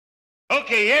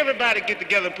Okay, everybody get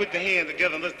together and put their hands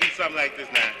together and let's do something like this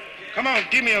now. Come on,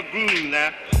 give me a groove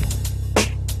now.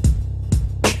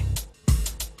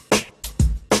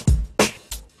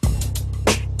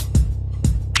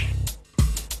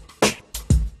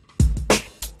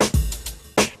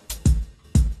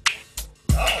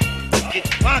 Let's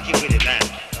get funky with it now.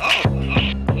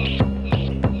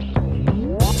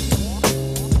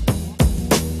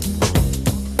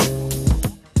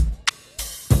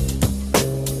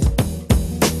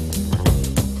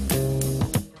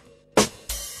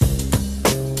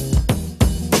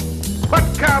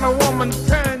 What kind of woman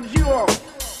turns you on?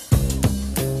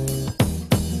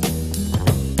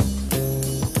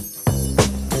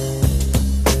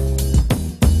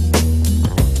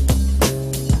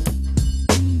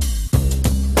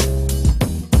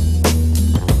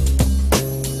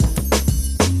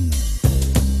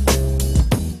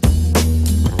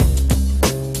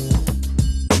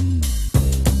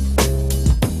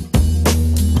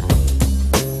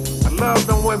 I love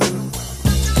them women.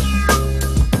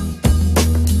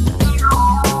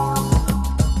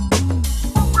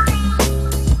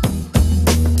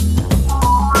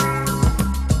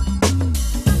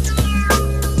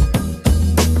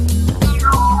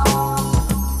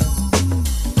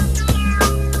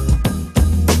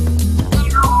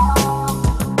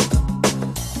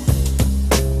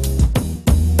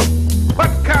 What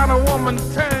kind of woman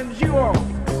turns you on?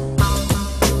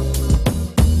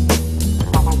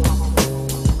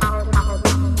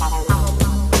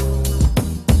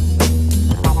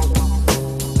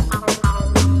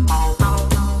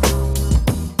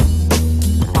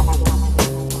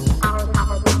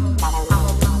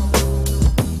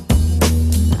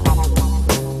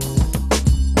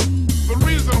 The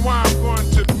reason why I'm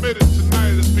going to admit it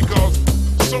tonight is because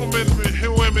so many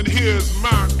women here is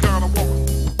my kind of woman.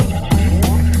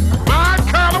 My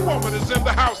kind of woman is in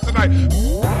the house tonight.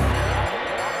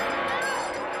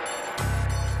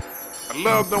 I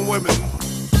love them women.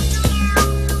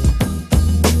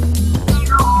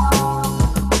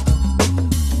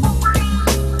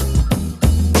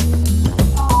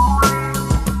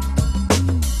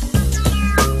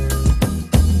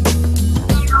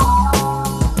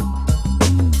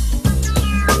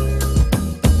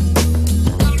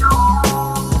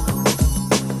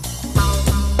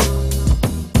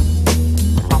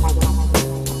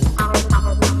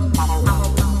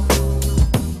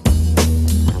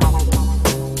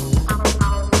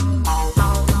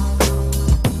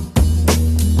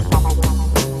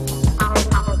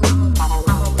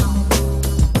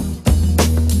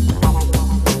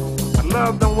 I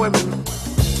love them women.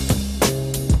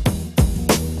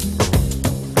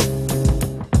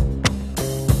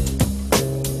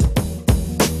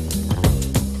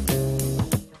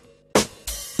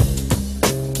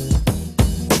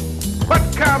 What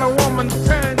kind of woman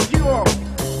turns you on?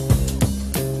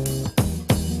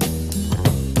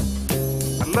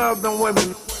 I love them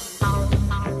women.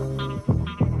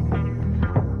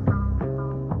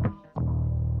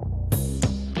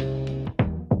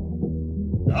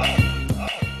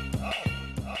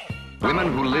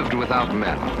 Women who lived without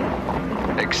men,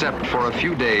 except for a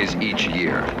few days each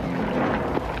year.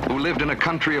 Who lived in a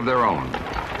country of their own,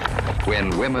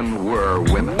 when women were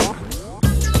women.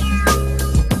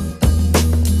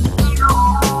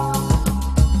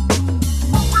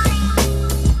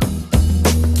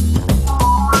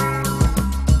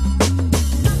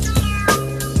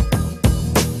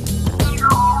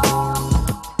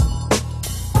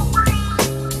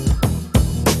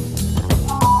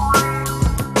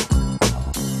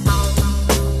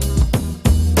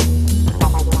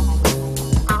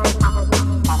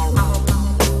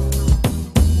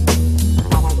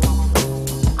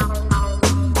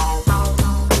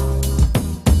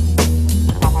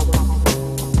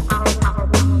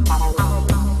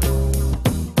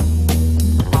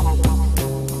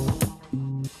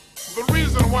 The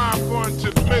reason why I'm going to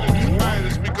admit it tonight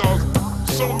is because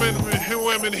so many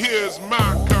women here is my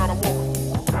kind of woman.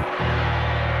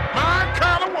 My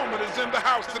kind of woman is in the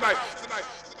house tonight.